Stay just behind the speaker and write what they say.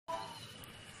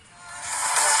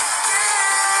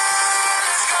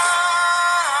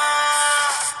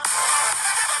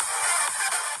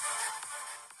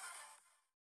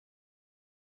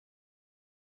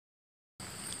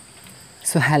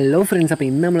So hello friends, അപ്പോൾ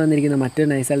ഇന്ന് നമ്മൾ വന്നിരിക്കുന്ന മറ്റൊരു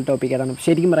നൈസായിട്ട് ടോപ്പിക്കാണ്.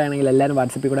 ശരിക്കും പറയുകയാണെങ്കിൽ എല്ലാവരും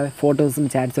വാട്സപ്പിൽ കൂടെ ഫോട്ടോസും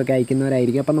ചാറ്റ്സും ഒക്കെ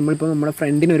അയക്കുന്നവരായിരിക്കും. അപ്പോൾ നമ്മളിപ്പോൾ നമ്മുടെ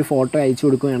ഫ്രണ്ടിന് ഒരു ഫോട്ടോ അയച്ചു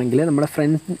കൊടുക്കുകയാണെങ്കിൽ നമ്മുടെ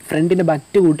ഫ്രണ്ടിൻ്റെ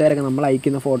മറ്റ് കൂട്ടുകാരൊക്കെ നമ്മൾ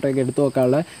അയക്കുന്ന ഫോട്ടോ ഒക്കെ എടുത്തു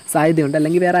നോക്കാനുള്ള സാധ്യതയുണ്ട്,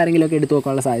 അല്ലെങ്കിൽ വേറെ ആരെങ്കിലുമൊക്കെ എടുത്തു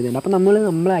നോക്കാനുള്ള സാധ്യതയുണ്ട്. അപ്പോൾ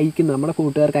നമ്മൾ അയക്കുന്ന നമ്മുടെ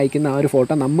കൂട്ടുകാർക്ക് അയക്കുന്ന ആ ഒരു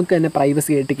ഫോട്ടോ നമുക്ക് തന്നെ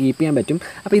പ്രൈവസി ആയിട്ട് കീപ്പ് ചെയ്യാൻ പറ്റും.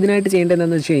 അപ്പോൾ ഇതിനായിട്ട് ചെയ്യേണ്ടത്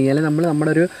എന്താണെന്ന് വെച്ച് കഴിഞ്ഞാൽ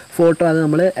നമ്മുടെ ഒരു ഫോട്ടോ അത്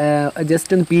നമ്മൾ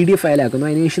ജസ്റ്റ് ഒന്ന് PDF ഫയലാക്കുന്നു.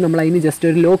 അതിനുശേഷം നമ്മൾ അതിന് ജസ്റ്റ്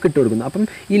ഒരു ലോക്ക് ഇട്ട് കൊടുക്കുന്നു. അപ്പം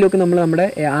ഈ ലോക്ക് നമ്മുടെ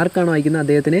ആർക്കാണോ അയക്കുന്നത്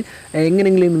അദ്ദേഹത്തിന്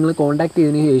എങ്ങനെയെങ്കിലും നിങ്ങൾ കോൺടാക്ട്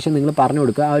ചെയ്തതിന് ശേഷം നിങ്ങൾ പറഞ്ഞു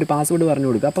കൊടുക്കുക, ആ ഒരു പാസ്വേഡ് പറഞ്ഞു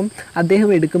കൊടുക്കുക. അപ്പം അദ്ദേഹം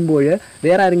എടുക്കുമ്പോൾ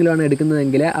വേറെ ആരെങ്കിലുമാണ്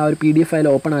എടുക്കുന്നതെങ്കിൽ ആ ഒരു PDF ഫയൽ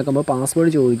ഓപ്പൺ ആക്കുമ്പോൾ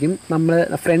പാസ്വേഡ് ചോദിക്കും. നമ്മൾ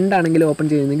ഫ്രണ്ട് ആണെങ്കിൽ ഓപ്പൺ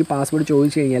ചെയ്യുന്നെങ്കിൽ പാസ്വേഡ്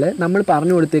ചോദിച്ചു കഴിഞ്ഞാൽ നമ്മൾ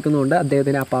പറഞ്ഞു കൊടുത്തേക്കുന്നതുകൊണ്ട്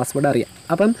അദ്ദേഹത്തിന് ആ പാസ്വേഡ് അറിയാം.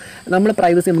 അപ്പം നമ്മൾ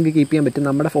പ്രൈവസി നമുക്ക് കീപ്പ് ചെയ്യാൻ പറ്റും.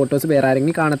 നമ്മുടെ ഫോട്ടോസ് വേറെ ആരും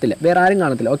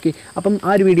കാണത്തില്ല. ഓക്കെ, അപ്പം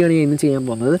ആ ഒരു വീഡിയോ ആണ് ഞാൻ ഇന്ന് ചെയ്യാൻ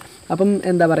പോകുന്നത്. അപ്പം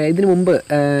എന്താ പറയുക, ഇതിന് മുമ്പ്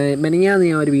മെനഞ്ഞാന്ന്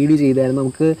ഞാൻ ഒരു വീഡിയോ ചെയ്തായിരുന്നു.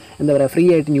 നമുക്ക് എന്താ പറയുക, ഫ്രീ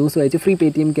ആയിട്ട് ന്യൂസ് വായിച്ച് ഫ്രീ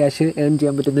Paytm ക്യാഷ് ഏൺ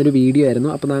ചെയ്യാൻ പറ്റുന്നൊരു വീഡിയോ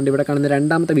ആയിരുന്നു. അപ്പോൾ ഞാൻ ഇവിടെ കാണുന്ന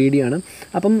രണ്ടാമത്തെ വീഡിയോ ആണ്.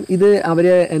 അപ്പം ഇത് അവർ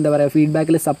എന്താ പറയുക,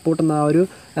 ഫീഡ്ബാക്കിൽ സപ്പോർട്ട് എന്ന ആ ഒരു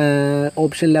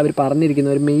ഓപ്ഷനിൽ അവർ പറഞ്ഞിരിക്കുന്ന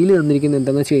ഒരു മെയിൽ തന്നിരിക്കുന്നത്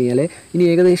എന്താണെന്ന് വെച്ച് കഴിഞ്ഞാൽ ഇനി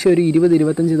ഏകദേശം ഒരു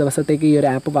 20-25 ദിവസത്തേക്ക് ഈ ഒരു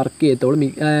ആപ്പ് വർക്ക് ചെയ്യത്തുള്ളൂ.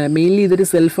 മെയിൻലി ഇതൊരു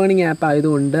സെൽഫ് ഏണിംഗ് ആപ്പ്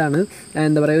ആയതുകൊണ്ടാണ്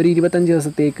എന്താ പറയുക ഒരു 25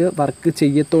 ദിവസത്തേക്ക് വർക്ക്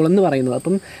ചെയ്യത്തുള്ളൂ എന്ന് പറയുന്നത്.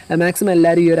 അപ്പം മാക്സിമം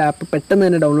എല്ലാവരും ഈ ഒരു ആപ്പ് പെട്ടെന്ന്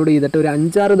തന്നെ ഡൗൺലോഡ് ചെയ്തിട്ട് ഒരു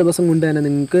 5-6 ദിവസം കൊണ്ട് തന്നെ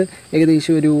നിങ്ങൾക്ക്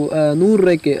ഏകദേശം ഒരു 100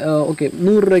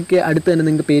 രൂപയ്ക്ക് അടുത്ത് തന്നെ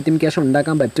നിങ്ങൾക്ക് Paytm ക്യാഷ്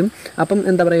ഉണ്ടാക്കാൻ പറ്റും. അപ്പം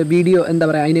എന്താ പറയുക, വീഡിയോ എന്താ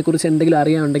പറയുക അതിനെക്കുറിച്ച് എന്തെങ്കിലും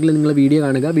അറിയാനുണ്ടെങ്കിൽ നിങ്ങൾ വീഡിയോ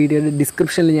കാണുക. വീഡിയോയുടെ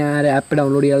ഡിസ്ക്രിപ്ഷനിൽ ഞാൻ ആ ആപ്പ്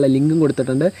ഡൗൺലോഡ് ചെയ്യാനുള്ള ലിങ്കും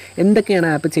കൊടുത്തിട്ടുണ്ട്. എന്തൊക്കെയാണ്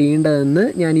ആപ്പ് ചെയ്യേണ്ടതെന്ന്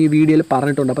ഞാൻ ഈ വീഡിയോയിൽ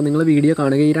പറഞ്ഞിട്ടുണ്ട്. അപ്പോൾ നിങ്ങൾ വീഡിയോ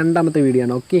കാണുക. ഈ രണ്ടാമത്തെ വീഡിയോ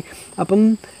ആണ്. ഓക്കെ, അപ്പം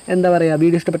എന്താ പറയുക,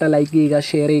 വീഡിയോ ഇഷ്ടപ്പെട്ടാൽ ലൈക്ക് ചെയ്യുക,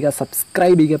 ഷെയർ ചെയ്യുക,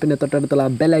 സബ്സ്ക്രൈബ് ചെയ്യുക, പിന്നെ തൊട്ടടുത്തുള്ള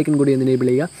ബെൽ ഐക്കൺ കൂടി ഒന്ന് എനേബിൾ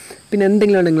ചെയ്യുക. പിന്നെ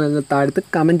എന്തെങ്കിലും ഉണ്ടെങ്കിൽ നിങ്ങൾ താഴത്ത്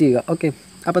കമൻറ്റ് ചെയ്യുക. ഓക്കെ,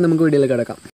 അപ്പോൾ നമുക്ക് വീഡിയോയിൽ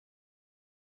കിടക്കാം.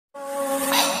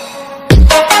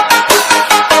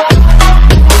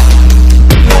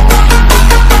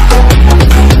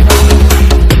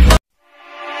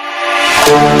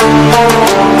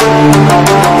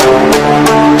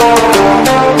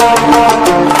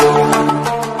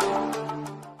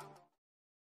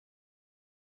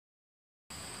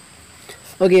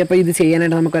 ഓക്കെ, അപ്പോൾ ഇത്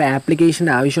ചെയ്യാനായിട്ട് നമുക്കൊരു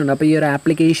ആപ്ലിക്കേഷൻ്റെ ആവശ്യമുണ്ട്. അപ്പോൾ ഈ ഒരു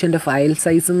ആപ്ലിക്കേഷൻ്റെ ഫയൽ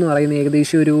സൈസ് എന്ന് പറയുന്നത്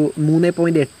ഏകദേശം ഒരു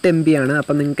 3.8 MB ആണ്.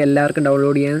 അപ്പം നിങ്ങൾക്ക് എല്ലാവർക്കും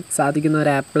ഡൗൺലോഡ് ചെയ്യാൻ സാധിക്കുന്ന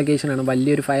ഒരു ആപ്ലിക്കേഷനാണ്.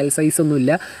 വലിയൊരു ഫയൽ സൈസ്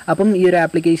ഒന്നുമില്ല. അപ്പം ഈ ഒരു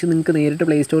ആപ്ലിക്കേഷൻ നിങ്ങൾക്ക് നേരിട്ട്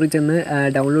പ്ലേ സ്റ്റോറിൽ ചെന്ന്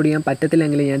ഡൗൺലോഡ് ചെയ്യാൻ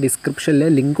പറ്റത്തില്ലെങ്കിൽ ഞാൻ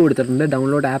ഡിസ്ക്രിപ്ഷനിൽ ലിങ്ക് കൊടുത്തിട്ടുണ്ട്.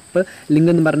 ഡൗൺലോഡ് ആപ്പ്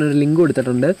ലിങ്ക് എന്ന് പറഞ്ഞൊരു ലിങ്ക്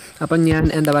കൊടുത്തിട്ടുണ്ട്. അപ്പം ഞാൻ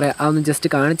എന്താ പറയുക, അതൊന്ന്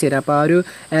ജസ്റ്റ് കാണിച്ചു തരാം. അപ്പോൾ ആ ഒരു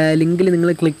ലിങ്കിൽ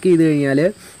നിങ്ങൾ ക്ലിക്ക് ചെയ്ത് കഴിഞ്ഞാൽ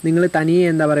നിങ്ങൾ തനിയെ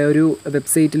എന്താ പറയുക ഒരു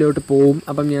വെബ്സൈറ്റിലോട്ട് പോവും.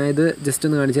 അപ്പം ഞാൻ ഇത് ജസ്റ്റ്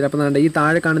ഒന്ന് കാണിച്ചു തരാം. അപ്പോൾ ഈ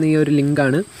താഴെ കാണുന്ന ഈ ഒരു ലിങ്കാണ്.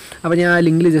 അപ്പോൾ ഞാൻ ആ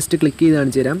ലിങ്കിൽ ജസ്റ്റ് ക്ലിക്ക് ചെയ്ത്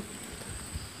കാണിച്ചു തരാം.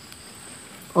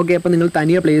 ഓക്കെ, അപ്പോൾ നിങ്ങൾ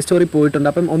തനിയെ പ്ലേ സ്റ്റോറിൽ പോയിട്ടുണ്ട്.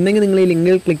 അപ്പം ഒന്നെങ്കിൽ നിങ്ങൾ ഈ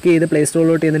ലിങ്കിൽ ക്ലിക്ക് ചെയ്ത് പ്ലേ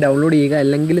സ്റ്റോറിലോട്ട് ചെന്ന് ഡൗൺലോഡ് ചെയ്യുക,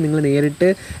 അല്ലെങ്കിൽ നിങ്ങൾ നേരിട്ട്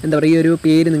എന്താ പറയുക ഈ ഒരു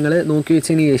പേര് നിങ്ങൾ നോക്കി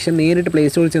വെച്ചതിന് ശേഷം നേരിട്ട് പ്ലേ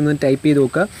സ്റ്റോറിൽ ചെന്ന് ടൈപ്പ് ചെയ്ത്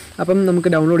നോക്കുക. അപ്പം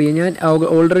നമുക്ക് ഡൗൺലോഡ് ചെയ്യാം. ഞാൻ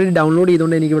ഓൾറെഡി ഡൗൺലോഡ്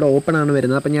ചെയ്തുകൊണ്ട് എനിക്കിവിടെ ഓപ്പൺ ആണ്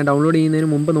വരുന്നത്. അപ്പം ഞാൻ ഡൗൺലോഡ് ചെയ്യുന്നതിന്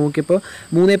മുമ്പ് നോക്കിയപ്പോൾ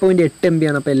 3.8 MB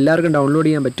ആണ്. അപ്പോൾ എല്ലാവർക്കും ഡൗൺലോഡ്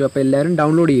ചെയ്യാൻ പറ്റും. അപ്പോൾ എല്ലാവരും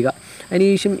ഡൗൺലോഡ് ചെയ്യുക.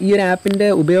 അതിനുശേഷം ഈ ഒരു ആപ്പിൻ്റെ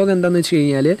ഉപയോഗം എന്താണെന്ന് വെച്ച്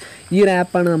കഴിഞ്ഞാൽ ഈ ഒരു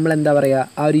ആപ്പാണ് നമ്മൾ എന്താ പറയുക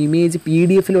ആ ഒരു ഇമേജ്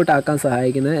PDF ആക്കാൻ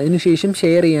സഹായിക്കുന്നത്. അതിനുശേഷം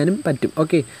ഷെയർ ചെയ്യാനും പറ്റും.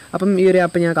 ഓക്കെ, അപ്പം ഈ ഒരു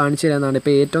ആപ്പ് ഞാൻ കാണിച്ചു തരാമെന്നാണ്.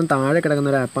 ഇപ്പോൾ ഏറ്റവും താഴെ കിടക്കുന്ന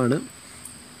ഒരു ആപ്പാണ്.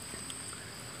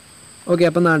 ഓക്കെ,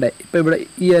 അപ്പം ഇപ്പോൾ ഇവിടെ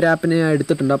ഈ ഒരു ആപ്പിനെ ഞാൻ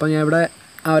എടുത്തിട്ടുണ്ട്. അപ്പോൾ ഞാൻ ഇവിടെ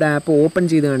ആ ഒരു ആപ്പ് ഓപ്പൺ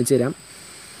ചെയ്ത് കാണിച്ചു തരാം.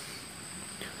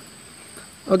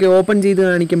 ഓക്കെ, ഓപ്പൺ ചെയ്ത്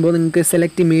കാണിക്കുമ്പോൾ നിങ്ങൾക്ക്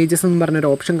സെലക്ട് ഇമേജസ് എന്ന് പറഞ്ഞൊരു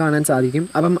ഓപ്ഷൻ കാണാൻ സാധിക്കും.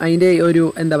 അപ്പം അതിൻ്റെ ഒരു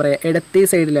എന്താ പറയുക ഇടത്തെ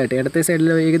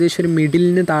സൈഡിൽ ഏകദേശം ഒരു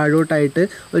മിഡിലിന് താഴോട്ടായിട്ട്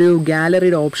ഒരു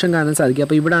ഗാലറിയുടെ ഓപ്ഷൻ കാണാൻ സാധിക്കും.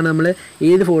 അപ്പോൾ ഇവിടെയാണ് നമ്മൾ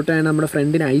ഏത് ഫോട്ടോയാണ് നമ്മുടെ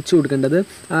ഫ്രണ്ടിന് അയച്ചു കൊടുക്കേണ്ടത്.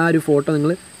 ആ ഒരു ഫോട്ടോ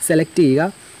നിങ്ങൾ സെലക്ട്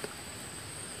ചെയ്യുക.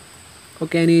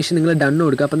 ഓക്കെ, അതിനുശേഷം നിങ്ങൾ ഡൺ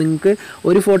കൊടുക്കുക. അപ്പോൾ നിങ്ങൾക്ക്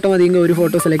ഒരു ഫോട്ടോ മതിയെങ്കിൽ ഒരു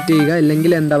ഫോട്ടോ സെലക്ട് ചെയ്യുക,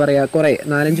 അല്ലെങ്കിൽ എന്താ പറയുക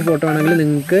 4-5 ഫോട്ടോ ആണെങ്കിൽ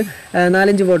നിങ്ങൾക്ക്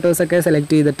 4-5 ഫോട്ടോസൊക്കെ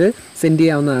സെലക്ട് ചെയ്തിട്ട് സെൻഡ്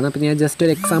ചെയ്യാവുന്നതാണ്. അപ്പോൾ ഞാൻ ജസ്റ്റ്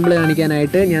ഒരു എക്സാമ്പിൾ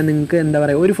കാണിക്കാനായിട്ട് ഞാൻ നിങ്ങൾക്ക് എന്താ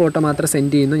പറയുക ഒരു ഫോട്ടോ മാത്രം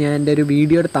സെൻഡ് ചെയ്യുന്നു. ഞാൻ എൻ്റെ ഒരു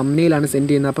വീഡിയോയുടെ തംബ്നെയിലാണ് സെൻഡ്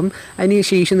ചെയ്യുന്നത്. അപ്പം അതിന്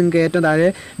ശേഷം നിങ്ങൾക്ക് ഏറ്റവും താഴെ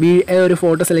ഒരു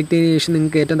ഫോട്ടോ സെലക്ട് ചെയ്തതിന് ശേഷം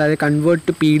നിങ്ങൾക്ക് ഏറ്റവും താഴെ കൺവേർട്ട്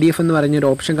ടു PDF എന്ന് പറഞ്ഞൊരു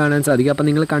ഓപ്ഷൻ കാണാൻ സാധിക്കും. അപ്പോൾ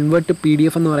നിങ്ങൾ കൺവേർട്ട് ടു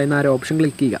PDF എന്ന് പറയുന്ന ആ ഒരു ഓപ്ഷൻ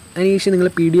ക്ലിക്ക് ചെയ്യുക. അതിനുശേഷം നിങ്ങൾ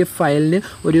PDF ഫയലിന്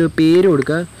ഒരു പേര്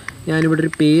കൊടുക്കുക. ഞാനിവിടെ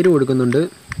ഒരു പേര് കൊടുക്കുന്നുണ്ട്.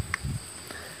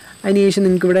 അതിനുശേഷം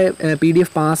നിങ്ങൾക്കിവിടെ PDF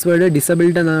പാസ്വേഡ്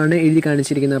ഡിസബിൾഡ് എന്നാണ് എഴുതി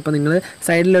കാണിച്ചിരിക്കുന്നത്. അപ്പോൾ നിങ്ങൾ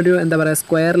സൈഡിലൊരു എന്താ പറയുക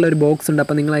സ്ക്വയറിലൊരു ബോക്സ് ഉണ്ട്.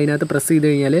 അപ്പോൾ നിങ്ങൾ അതിനകത്ത് പ്രസ് ചെയ്ത്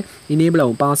കഴിഞ്ഞാൽ ഇനേബിൾ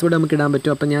ആവും. പാസ്വേഡ് നമുക്ക് ഇടാൻ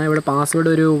പറ്റും. അപ്പോൾ ഞാൻ ഇവിടെ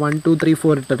പാസ്വേഡ് ഒരു 1 2 3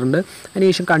 4 ഇട്ടിട്ടുണ്ട്.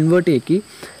 അതിനുശേഷം കൺവേർട്ട് ചെയ്ക്കി.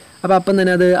 അപ്പോൾ അപ്പം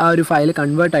തന്നെ അത് ആ ഒരു ഫയൽ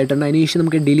കൺവേർട്ട് ആയിട്ടുണ്ട്. അതിനുശേഷം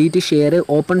നമുക്ക് ഡിലീറ്റ്, ഷെയർ,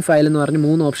 ഓപ്പൺ ഫയൽ എന്ന് പറഞ്ഞ്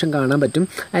 3 ഓപ്ഷൻ കാണാൻ പറ്റും.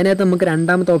 അതിനകത്ത് നമുക്ക്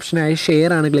രണ്ടാമത്തെ ഓപ്ഷനായ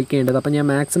ഷെയർ ആണ് ക്ലിക്ക് ചെയ്യേണ്ടത്. അപ്പോൾ ഞാൻ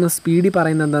മാക്സിമം സ്പീഡിൽ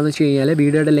പറയുന്നത് എന്താണെന്ന് വെച്ച് കഴിഞ്ഞാൽ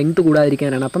വീഡിയോയുടെ ലെങ്ത്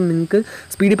കൂടാതിരിക്കാനാണ്. അപ്പം നിങ്ങൾക്ക്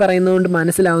സ്പീഡിൽ പറയുന്നതുകൊണ്ട്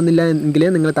മനസ്സിലാവുന്നില്ല എങ്കിൽ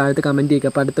നിങ്ങൾ താഴത്ത് കമൻറ്റ്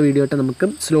ചെയ്യുക. അപ്പോൾ അടുത്ത വീഡിയോ ആയിട്ട് നമുക്ക്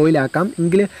സ്ലോയിലാക്കാം.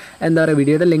 എങ്കിൽ എന്താ പറയുക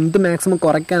വീഡിയോയുടെ ലെങ്ത് മാക്സിമം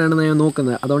കുറയ്ക്കാനാണ് ഞാൻ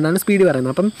നോക്കുന്നത്. അതുകൊണ്ടാണ് സ്പീഡ്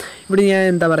പറയുന്നത്. അപ്പം ഇവിടെ ഞാൻ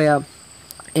എന്താ പറയുക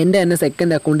എൻ്റെ തന്നെ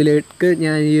സെക്കൻഡ് അക്കൗണ്ടിലേക്ക്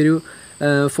ഞാൻ ഈ ഒരു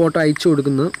ഫോട്ടോ അയച്ചു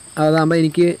കൊടുക്കുന്നു. അതാകുമ്പോൾ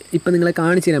എനിക്ക് ഇപ്പം നിങ്ങളെ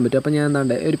കാണിച്ചു തരാൻ പറ്റും. അപ്പോൾ ഞാൻ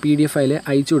എന്താണ്ട് ഒരു PDF ഫയൽ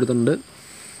അയച്ചു കൊടുത്തിട്ടുണ്ട്.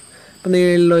 അപ്പോൾ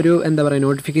നിങ്ങളിലൊരു എന്താ പറയുക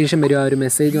നോട്ടിഫിക്കേഷൻ വരും, ആ ഒരു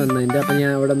മെസ്സേജ് വന്നതിൻ്റെ. അപ്പോൾ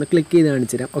ഞാൻ അവിടെ ഒന്ന് ക്ലിക്ക് ചെയ്ത്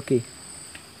കാണിച്ചു തരാം. ഓക്കെ,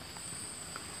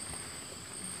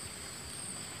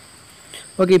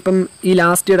 ഇപ്പം ഈ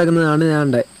ലാസ്റ്റ് കിടക്കുന്നതാണ്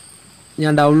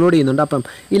ഞാൻ ഡൗൺലോഡ് ചെയ്യുന്നുണ്ട്. അപ്പം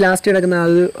ഈ ലാസ്റ്റ് കിടക്കുന്ന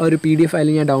ഒരു PDF ഫയൽ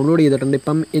ഞാൻ ഡൗൺലോഡ് ചെയ്തിട്ടുണ്ട്.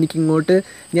 ഇപ്പം എനിക്കിങ്ങോട്ട്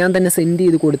ഞാൻ തന്നെ സെൻഡ്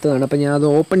ചെയ്ത് കൊടുത്തതാണ്. അപ്പോൾ ഞാൻ അത്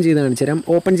ഓപ്പൺ ചെയ്ത് കാണിച്ചു തരാം.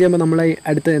 ഓപ്പൺ ചെയ്യുമ്പോൾ നമ്മളെ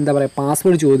അടുത്ത് എന്താ പറയുക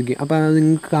പാസ്വേഡ് ചോദിക്കും. അപ്പോൾ അത്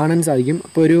നിങ്ങൾക്ക് കാണാൻ സാധിക്കും.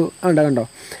 അപ്പോൾ കണ്ടോ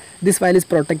ദിസ് ഫയൽ ഇസ്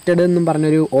പ്രൊട്ടക്റ്റഡ് എന്നും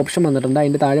പറഞ്ഞൊരു ഓപ്ഷൻ വന്നിട്ടുണ്ട്.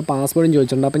 അതിൻ്റെ താഴെ പാസ്വേഡും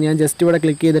ചോദിച്ചിട്ടുണ്ട്. അപ്പോൾ ഞാൻ ജസ്റ്റ് ഇവിടെ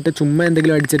ക്ലിക്ക് ചെയ്തിട്ട് ചുമ്മാ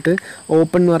എന്തെങ്കിലും അടിച്ചിട്ട്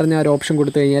ഓപ്പൺ എന്ന് പറഞ്ഞ ഒരു ഓപ്ഷൻ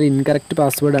കൊടുത്തു കഴിഞ്ഞാൽ ഇൻകറക്റ്റ്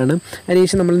പാസ്വേഡാണ്.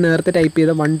 അതിനുശേഷം നമ്മൾ നേരത്തെ ടൈപ്പ്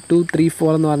ചെയ്ത 1 2 3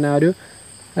 4 എന്ന് പറഞ്ഞ ഒരു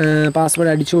പാസ്വേഡ്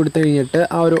അടിച്ചു കൊടുത്തു കഴിഞ്ഞിട്ട്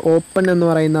ആ ഒരു ഓപ്പൺ എന്ന്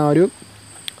പറയുന്ന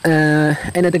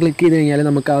അതിനകത്ത് ക്ലിക്ക് ചെയ്ത് കഴിഞ്ഞാൽ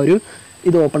നമുക്ക്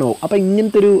ഇത് ഓപ്പൺ ആവും. അപ്പോൾ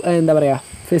ഇങ്ങനത്തെ ഒരു എന്താ പറയുക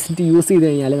ഫെസിലിറ്റി യൂസ് ചെയ്ത്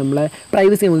കഴിഞ്ഞാൽ നമ്മളെ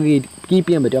പ്രൈവസി നമുക്ക് കീപ്പ്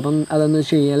ചെയ്യാൻ പറ്റും. അപ്പം അതെന്ന്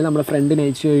വെച്ച് കഴിഞ്ഞാൽ നമ്മുടെ ഫ്രണ്ടിന്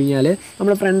അയച്ചു കഴിഞ്ഞാൽ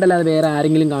നമ്മുടെ ഫ്രണ്ട് അല്ലാതെ വേറെ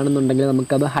ആരെങ്കിലും കാണുന്നുണ്ടെങ്കിൽ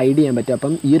നമുക്കത് ഹൈഡ് ചെയ്യാൻ പറ്റും.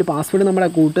 അപ്പം ഈ ഒരു പാസ്വേഡ് നമ്മുടെ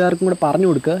കൂട്ടുകാർക്കും കൂടെ പറഞ്ഞു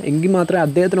കൊടുക്കുക, എങ്കിൽ മാത്രമേ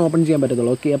അദ്ദേഹത്തിന് ഓപ്പൺ ചെയ്യാൻ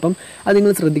പറ്റത്തുള്ളൂ. ഓക്കെ, അപ്പം അത്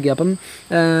നിങ്ങൾ ശ്രദ്ധിക്കുക. അപ്പം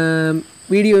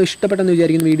വീഡിയോ ഇഷ്ടപ്പെട്ടെന്ന്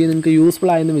വിചാരിക്കുന്നു, വീഡിയോ നിങ്ങൾക്ക്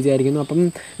യൂസ്ഫുൾ ആയെന്ന് വിചാരിക്കുന്നു. അപ്പം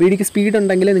വീഡിയോക്ക് സ്പീഡ്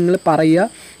ഉണ്ടെങ്കിൽ നിങ്ങൾ പറയുക,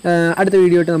 അടുത്ത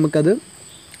വീഡിയോ ആയിട്ട് നമുക്കത്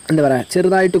എന്താ പറയുക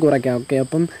ചെറുതായിട്ട് കുറയ്ക്കാം. ഓക്കെ,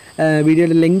 അപ്പം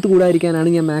വീഡിയോയുടെ ലെങ്ത് കൂടാതിരിക്കാനാണ്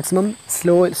ഞാൻ മാക്സിമം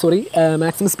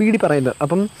സ്പീഡിൽ പറയുന്നത്.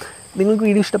 അപ്പം നിങ്ങൾക്ക്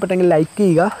വീഡിയോ ഇഷ്ടപ്പെട്ടെങ്കിൽ ലൈക്ക്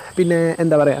ചെയ്യുക. പിന്നെ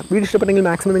എന്താ പറയുക വീഡിയോ ഇഷ്ടപ്പെട്ടെങ്കിൽ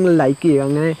മാക്സിമം നിങ്ങൾ ലൈക്ക് ചെയ്യുക.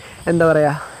 അങ്ങനെ എന്താ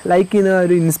പറയുക ലൈക്ക് ചെയ്യുന്ന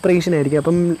ഒരു ഇൻസ്പിറേഷൻ ആയിരിക്കും.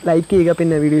 അപ്പം ലൈക്ക് ചെയ്യുക.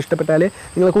 പിന്നെ വീഡിയോ ഇഷ്ടപ്പെട്ടാൽ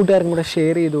നിങ്ങളുടെ കൂട്ടുകാർക്കും കൂടെ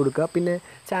ഷെയർ ചെയ്ത് കൊടുക്കുക. പിന്നെ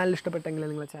ചാനൽ ഇഷ്ടപ്പെട്ടെങ്കിൽ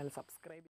നിങ്ങളുടെ ചാനൽ സബ്സ്ക്രൈബ്